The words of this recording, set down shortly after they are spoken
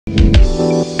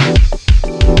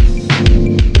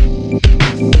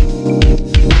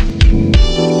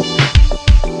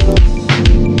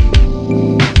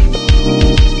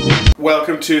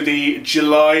to the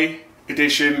July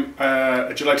edition,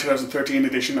 July 2013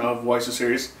 edition of Why So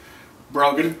Serious.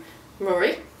 Brogen.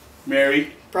 Rory.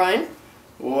 Mary. Brian.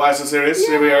 Why So Serious.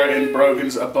 Here we are in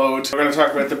Brogen's abode. We're going to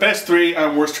talk about the best 3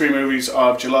 and worst 3 movies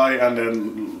of July, and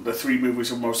then the 3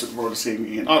 movies we're most looking forward to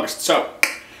seeing in August. So,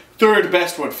 third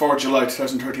best one for July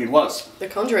 2013 was The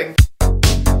Conjuring.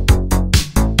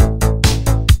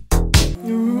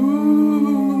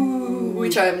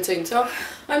 Which I haven't seen, so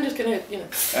I'm just gonna,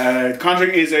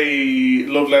 Conjuring is a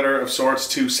love letter of sorts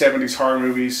to 70s horror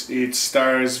movies. It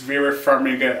stars Vera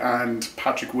Farmiga and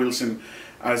Patrick Wilson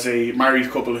as a married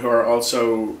couple who are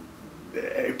also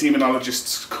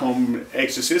demonologists come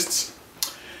exorcists.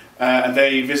 And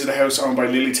they visit a house owned by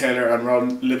Lily Taylor and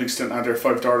Ron Livingston and their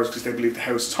 5 daughters because they believe the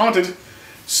house is haunted.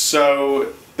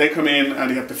 So they come in and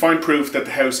they have to find proof that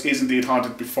the house is indeed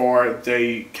haunted before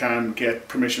they can get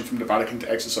permission from the Vatican to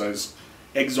exorcise,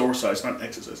 the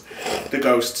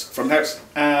ghosts from the house.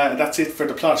 That's it for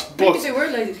the plot. But maybe they were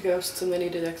lazy ghosts and they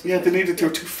needed exercise. Yeah, they were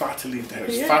too fat to leave the house.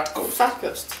 Yeah. Fat ghosts. Fat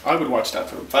ghosts. I would watch that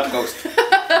film. Fat Ghost.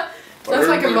 Sounds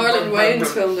like a Marlon Wayans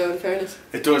film though, in fairness.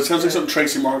 It does. It sounds like something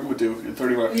Tracy Morgan would do in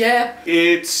 30 Rock. Yeah.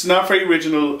 It's not very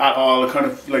original at all. It kind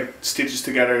of like stitches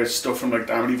together stuff from like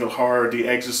the Amityville Horror, The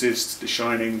Exorcist, The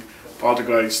Shining,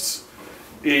 Poltergeist,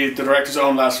 the director's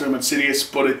own last film, Insidious,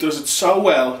 but it does it so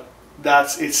well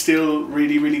that it's still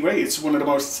really, really great. It's one of the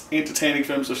most entertaining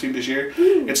films I've seen this year.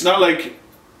 It's not like,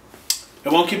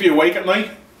 it won't keep you awake at night,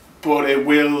 but it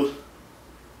will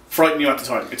frighten you at the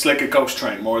time. It's like a ghost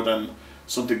train more than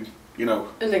something, a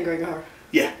lingering horror.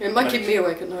 Yeah. It might keep me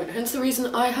awake at night, hence the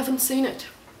reason I haven't seen it.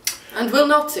 And will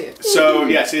not see it. So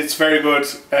yes, it's very good.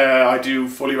 I do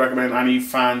fully recommend any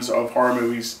fans of horror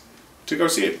movies to go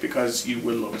see it because you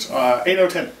will love it. 8 out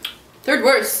of 10. Third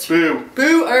worst. Boo.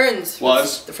 Boo earns.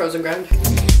 Was The Frozen Ground.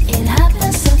 It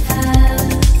happens so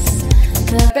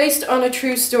fast. Based on a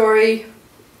true story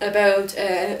about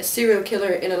a serial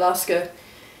killer in Alaska.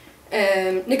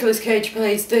 Nicolas Cage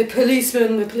plays the police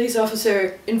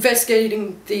officer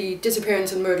investigating the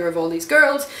disappearance and murder of all these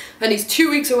girls, and he's 2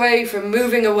 weeks away from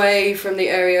moving away from the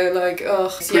area,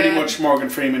 pretty much Morgan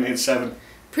Freeman in 7.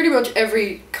 Pretty much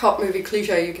every cop movie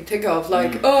cliche you can think of,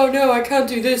 oh no, I can't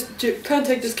do this, can't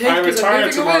take this case I'm because retired I'm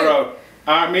moving tomorrow.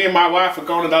 away. Me and my wife are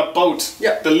going to that boat.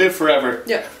 Yeah. To live forever.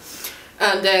 Yeah.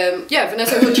 And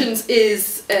Vanessa Hudgens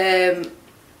is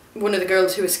one of the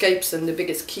girls who escapes and the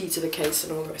biggest key to the case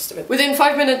and all the rest of it. Within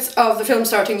 5 minutes of the film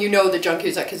starting, you know that John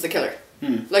Cusack is the killer.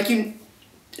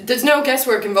 There's no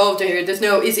guesswork involved here. There's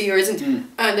no is he or isn't.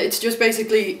 And it's just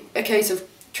basically a case of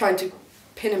trying to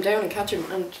pin him down and catch him.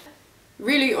 And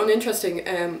really uninteresting.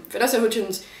 Vanessa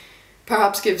Hudgens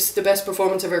perhaps gives the best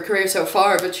performance of her career so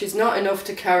far, but she's not enough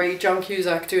to carry John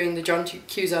Cusack doing the John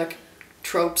Cusack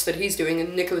tropes that he's doing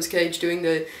and Nicolas Cage doing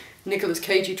the Nicolas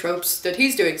Cagey tropes that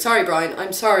he's doing. Sorry, Brian.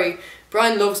 I'm sorry.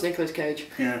 Brian loves Nicolas Cage.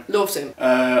 Yeah. Loves him.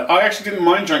 I actually didn't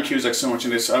mind John Cusack so much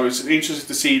in this. I was interested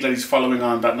to see that he's following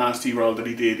on that nasty role that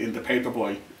he did in The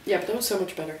Paperboy. Yeah, but that was so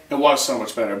much better. It was so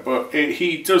much better, but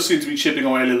he does seem to be chipping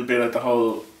away a little bit at the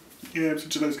whole, I'm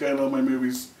such a nice guy in all my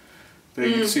movies.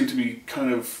 They seem to be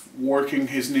kind of working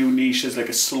his new niche as like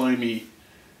a slimy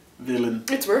villain.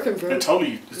 It's working for him.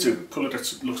 Totally. It's a colour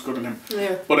that looks good on him.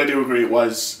 Yeah. But I do agree it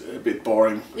was a bit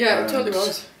boring. Yeah, it totally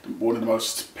was. One of the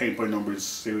most paint by numbers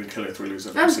serial killer thrillers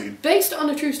I've ever seen. Based on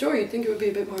a true story, you'd think it would be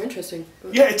a bit more interesting.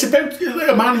 But yeah, it's about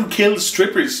a man who kills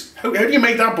strippers. How do you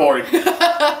make that boring?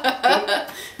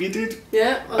 You did.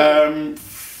 Yeah.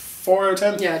 4 out of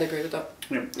 10? Yeah, I'd agree with that.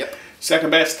 Yeah. Yep. Second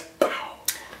best.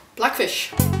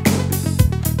 Blackfish.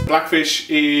 Blackfish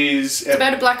is... It's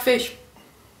about a blackfish.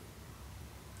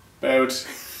 About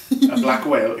a black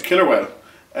whale, a killer whale,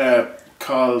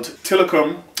 called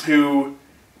Tilikum, who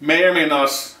may or may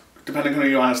not, depending on who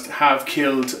you asked, have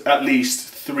killed at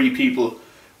least 3 people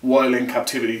while in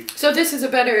captivity. So this is a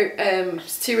better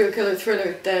serial killer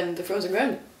thriller than The Frozen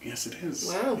Ground? Yes, it is.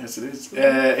 Wow. Yes, it is.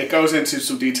 It goes into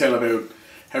some detail about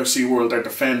how SeaWorld are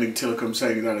defending Tilikum,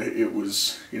 saying that it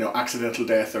was, accidental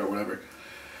death or whatever.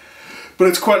 But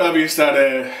it's quite obvious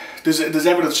that there's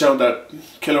evidence shown that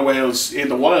killer whales in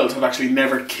the wild have actually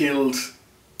never killed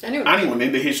anyone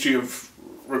in the history of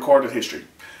recorded history.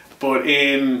 But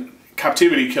in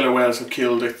captivity, killer whales have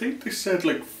killed, I think they said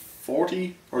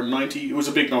 40 or 90. It was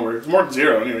a big number. It was more than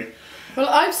 0 anyway. Well,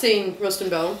 I've seen Rust and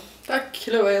Bone. That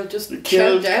killer whale just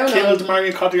killed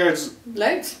Marion Cotillard's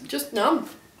legs, just numb.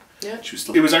 Yeah.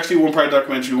 It was actually one part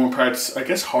documentary, one part, I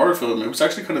guess, horror film. It was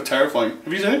actually kind of terrifying.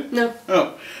 Have you seen it? No.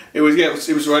 Oh. It was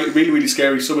really, really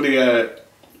scary. Somebody,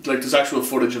 there's actual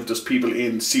footage of just people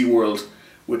in SeaWorld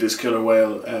with this killer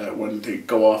whale when they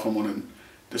go off on one and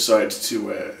decide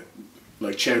to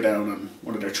like chow down on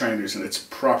one of their trainers, and it's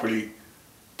properly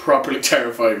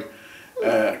terrifying.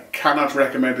 Cannot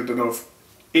recommend it enough.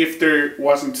 If there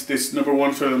wasn't this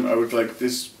 #1 film, I would like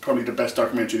this probably the best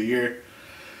documentary of the year.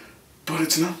 But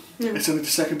it's not. Yeah. It's only the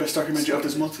second best documentary of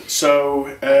this month. So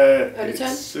out of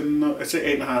 10? I'd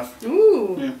say 8.5.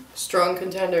 Ooh, Yeah. strong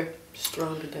contender.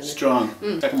 Strong contender. Strong.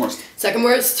 Second worst. Second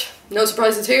worst. No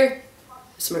surprises here.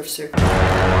 Smurfs 2.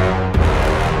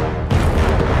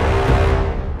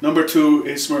 Number 2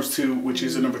 is Smurfs 2, which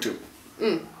is a number 2.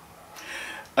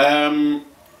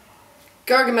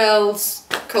 Gargamel's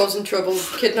causing trouble,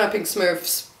 kidnapping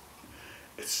Smurfs.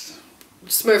 It's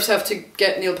Smurfs have to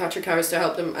get Neil Patrick Harris to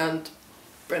help them, and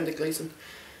Brenda Gleeson.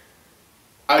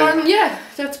 And yeah,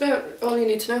 that's about all you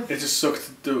need to know. It just sucked.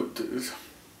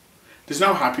 There's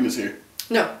no happiness here.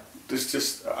 No. There's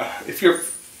just if you're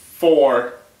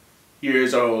 4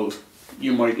 years old,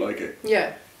 you might like it.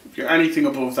 Yeah. If you're anything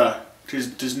above that,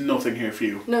 there's nothing here for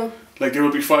you. No. Like there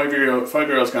will be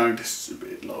 5-year-olds going, this is a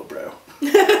bit lowbrow. The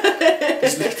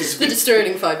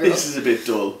discerning 5-year-old. This is a bit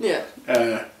dull. Yeah.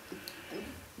 And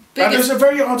there's a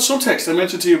very odd subtext I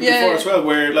mentioned to you before as well,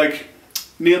 where like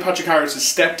Neil Patrick Harris'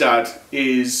 stepdad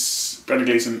is Brendan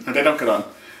Gleeson, and they don't get on.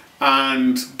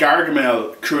 And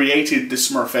Gargamel created the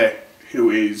Smurfette,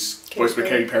 who is voiced by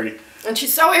Katy Perry. And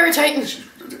she's so irritating.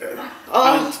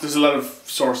 And there's a lot of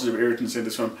sources of irritants in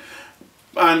this film.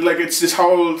 And like it's this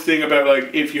whole thing about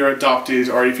like if you're adopted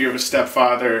or if you have a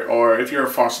stepfather or if you're a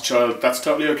foster child, that's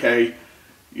totally okay.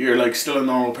 You're like still a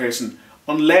normal person.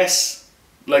 Unless,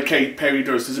 like Katy Perry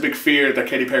does, there's a big fear that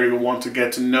Katy Perry will want to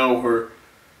get to know her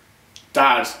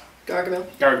dad. Gargamel.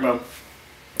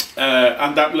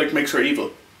 And that like makes her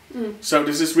evil. So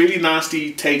there's this really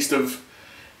nasty taste of,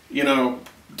 you know,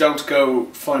 don't go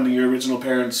finding your original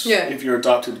parents if you're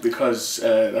adopted because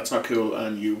that's not cool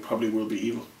and you probably will be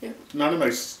evil. Yeah. Not a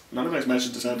nice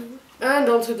message to send. And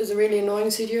also there's a really annoying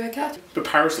CGI cat. But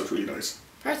Paris looked really nice.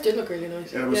 Paris did look really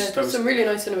nice. Yeah, that was some really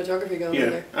nice cinematography going on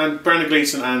there. And Brendan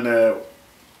Gleeson and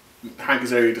Hank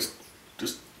Azaria just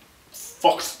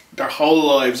fucked their whole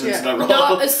lives into that role.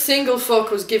 Not a single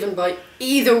fuck was given by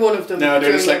either one of them. No,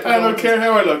 they're just like, I don't care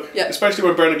how I look. Yeah. Especially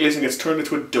when Brendan Gleeson gets turned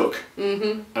into a duck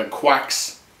and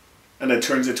quacks and then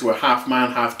turns into a half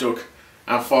man, half duck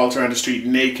and falls around the street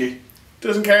naked.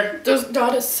 Doesn't care.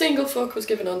 Not a single fuck was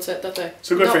given on set that day.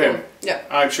 So good for him. One. Yeah.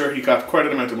 I'm sure he got quite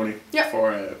an amount of money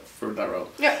for that role.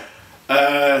 Yeah.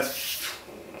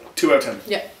 2 out of 10.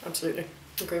 Yeah, absolutely.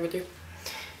 Agree with you.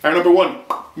 Our number 1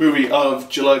 movie of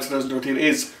July 2013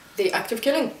 is The Act of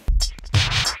Killing.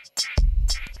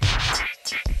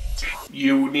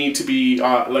 You need to be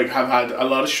have had a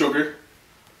lot of sugar.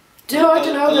 No, I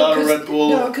don't know. A lot of Red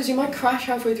Bull. No, because you might crash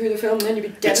halfway through the film and then you'd be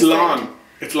dead. It's long.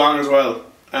 It's long as well.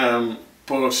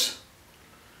 But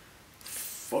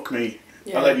fuck me.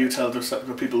 Yeah. I'll let you tell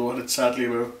the people what it's sadly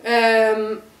about.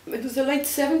 It was the late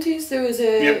 70s.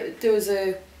 There was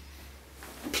a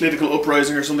political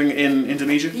uprising or something in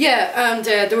Indonesia. Yeah, and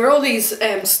there were all these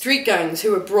street gangs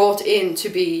who were brought in to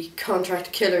be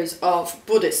contract killers of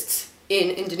Buddhists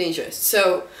in Indonesia.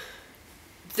 So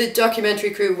the documentary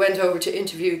crew went over to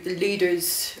interview the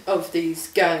leaders of these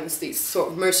gangs, these sort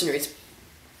of mercenaries,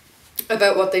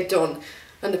 about what they've done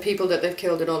and the people that they've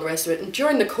killed and all the rest of it. And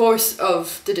during the course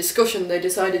of the discussion, they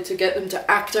decided to get them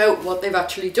to act out what they've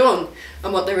actually done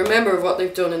and what they remember of what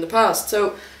they've done in the past.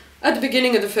 So at the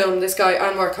beginning of the film, this guy,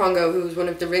 Anwar Congo, who's one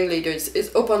of the ringleaders,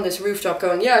 is up on this rooftop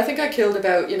going, yeah, I think I killed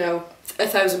about,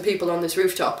 1,000 people on this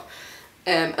rooftop.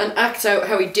 And acts out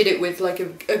how he did it with like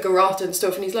a garrote and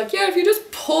stuff, and he's like, yeah, if you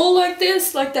just pull like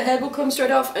this, like the head will come straight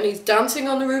off, and he's dancing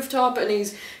on the rooftop and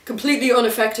he's completely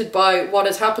unaffected by what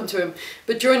has happened to him.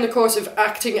 But during the course of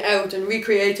acting out and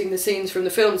recreating the scenes from the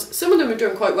films, some of them are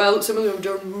done quite well, some of them are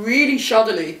done really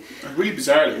shoddily. Really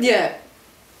bizarrely. Yeah.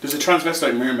 There's a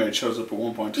transvestite mermaid shows up at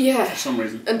one point. Yeah. For some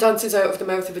reason. And dances out of the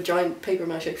mouth of a giant paper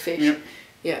mache fish. Yep.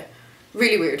 Yeah.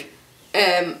 Really weird.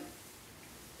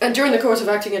 And during the course of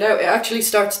acting it out, it actually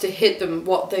starts to hit them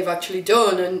what they've actually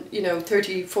done, and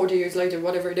 30, 40 years later,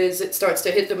 whatever it is, it starts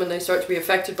to hit them and they start to be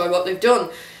affected by what they've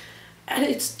done. And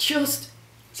it's just...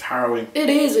 It's harrowing. It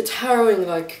is, it's harrowing,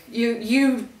 like,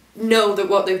 you know that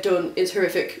what they've done is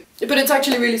horrific. But it's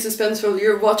actually really suspenseful.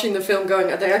 You're watching the film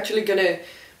going, are they actually going to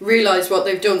realise what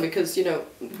they've done? Because,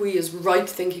 we as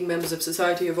right-thinking members of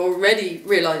society have already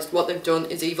realised what they've done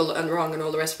is evil and wrong and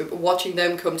all the rest of it, but watching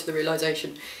them come to the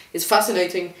realisation is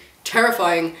fascinating,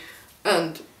 terrifying,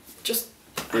 and just...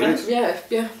 Brilliant.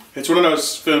 Yeah. It's one of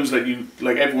those films that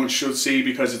everyone should see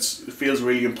because it feels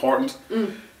really important,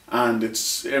 and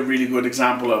it's a really good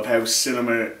example of how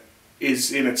cinema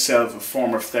is in itself a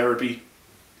form of therapy,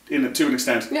 to an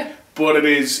extent. Yeah. But it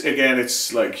is, again,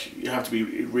 it's like you have to be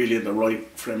really in the right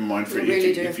frame of mind for it. You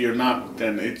really do. If you're not,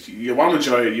 then you want to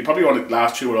enjoy it. You probably want to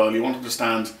last through it all. You want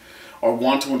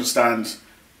to understand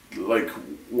like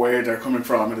where they're coming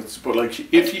from. And but like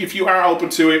if you are open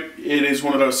to it, it is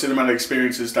one of those cinematic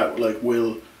experiences that like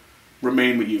will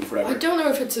remain with you forever. I don't know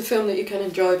if it's a film that you can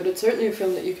enjoy, but it's certainly a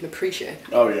film that you can appreciate.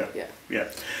 Oh yeah. Yeah.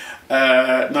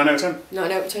 9 out of 10.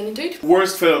 9 out of 10 indeed.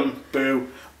 Worst film, boo,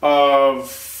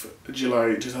 of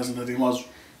July 2019 was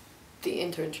The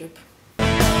Internship.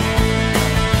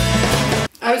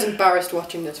 I was embarrassed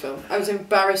watching this film. I was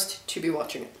embarrassed to be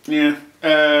watching it. Yeah.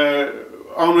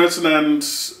 Owen Wilson and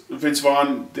Vince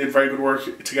Vaughn did very good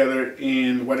work together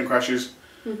in Wedding Crashers.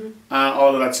 Mm-hmm. And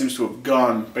all of that seems to have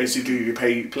gone. Basically, you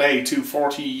play two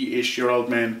 40-ish-year-old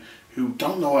men who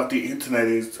don't know what the internet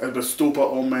is. I'm a stupid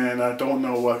old man. I don't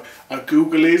know what a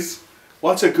Google is.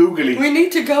 What's a googly? We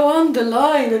need to go on the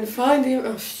line and find the...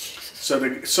 Oh, Jesus. So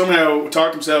they somehow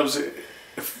talk themselves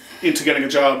into getting a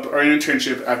job or an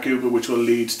internship at Google, which will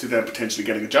lead to them potentially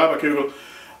getting a job at Google.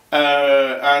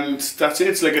 And that's it.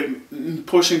 It's like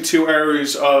pushing 2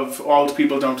 hours of all the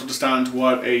people don't understand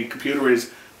what a computer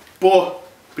is. But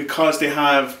because they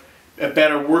have a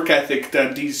better work ethic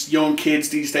than these young kids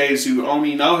these days who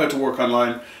only know how to work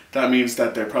online, that means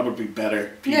that they're probably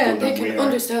better people yeah, than they we can are.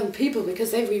 understand people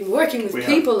because they've been working with We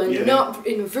people have, and not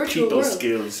in a virtual people world.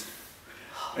 skills.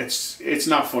 It's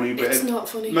not funny, but It's not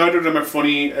funny. Neither of them are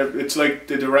funny. It's like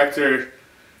the director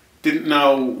didn't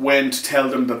know when to tell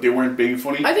them that they weren't being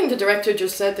funny. I think the director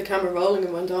just set the camera rolling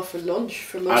and went off for lunch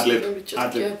for most Ad-lib. of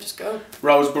them. Just go.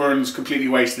 Rose Byrne's completely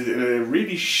wasted in a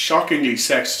really shockingly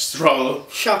sexist role.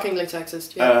 Shockingly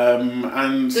sexist, yeah.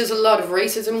 And there's a lot of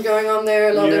racism going on there,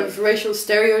 a lot of racial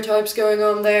stereotypes going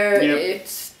on there. Yep.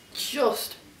 It's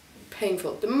just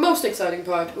painful. The most exciting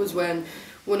part was when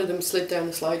one of them slid down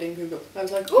the slide in Google. I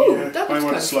was like, oh, that looks I want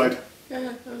kind to slide.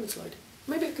 Yeah, I want to slide.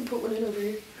 Maybe I can put one in over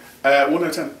here. 1 out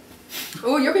of 10.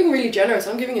 Oh, you're being really generous.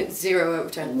 I'm giving it 0 out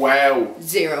of 10. Wow.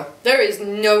 0. There is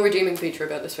no redeeming feature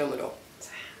about this film at all.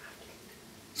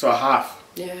 So a half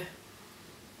Yeah.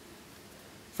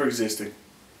 for existing.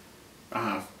 A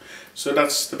half. So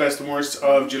that's the best and worst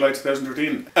of July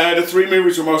 2013. The 3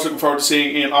 movies we're most looking forward to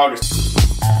seeing in August.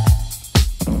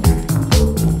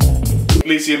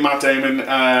 Lacey and Matt Damon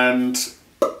and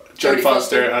Jodie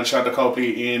Foster and Shonda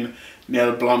Copley in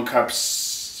Neil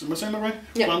Blomkamp's... Am I saying that right?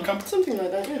 Yeah. Blomkamp? Something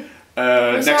like that, yeah.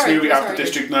 Next movie after sorry.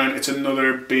 District 9, it's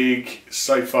another big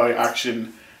sci-fi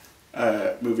action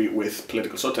movie with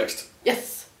political subtext.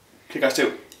 Yes. Kick-Ass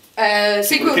 2.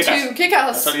 Sequel to That's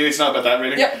Kick-Ass. all you need to know about that,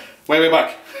 really. Yep. Way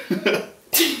back.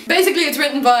 Basically, it's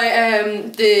written by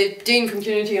the Dean from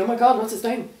Community. Oh my god, what's his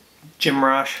name? Jim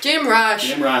Rash. Jim Rash.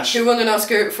 Jim Rash. Who won an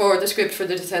Oscar for the script for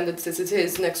The Descendants. This is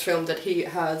his next film that he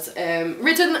has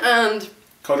written and...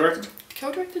 Co-directed?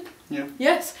 Co-directed? Yeah.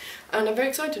 Yes. And I'm very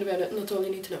excited about it, and that's all you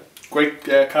need to know. Great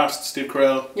cast. Steve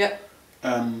Carell. Yeah.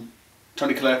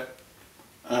 Tony Collette.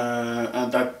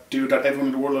 And that dude that everyone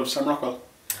in the world loves, Sam Rockwell.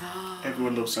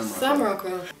 Everyone loves Sam Rockwell. Sam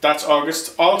Rockwell. That's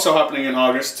August. Also happening in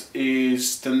August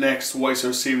is the next Why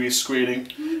So Serious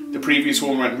screening. The previous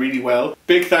one went really well.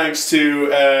 Big thanks to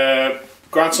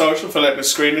Grant Social for letting us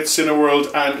screen it,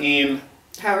 Cineworld and Ian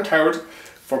Howard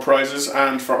for prizes,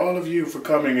 and for all of you for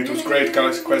coming. It was great.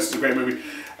 Galaxy Quest is a great movie.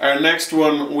 Our next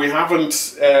one, we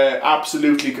haven't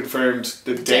absolutely confirmed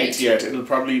the date yet. It'll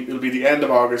be the end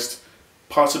of August.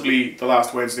 Possibly the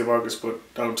last Wednesday of August, but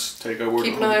don't take our word.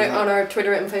 Keep an eye on our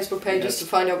Twitter and Facebook pages to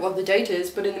find out what the date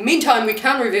is, but in the meantime we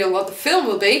can reveal what the film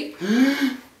will be.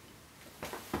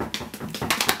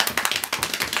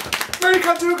 Mary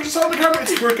can't do it because it's on the camera.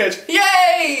 It's Burke.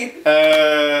 Yay!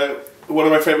 One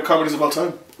of my favourite comedies of all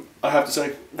time, I have to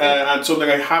say. And something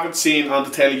I haven't seen on the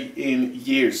telly in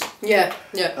years. Yeah,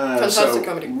 fantastic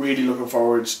comedy. Really looking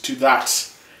forward to that.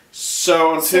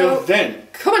 So until then,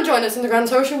 come and join us in the Grand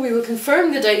Social. We will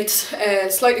confirm the date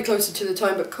slightly closer to the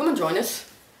time, but come and join us.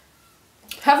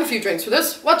 Have a few drinks with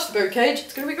us. Watch the Birdcage.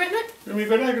 It's going to be a great night. It was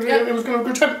going to be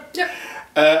a good time. Yeah.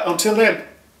 Until then,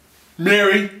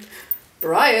 Mary,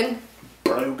 Brian,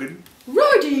 Brogen,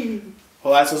 Rory.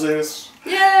 Well, that's what it is.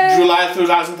 Yay! July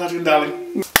 2013,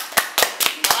 darling.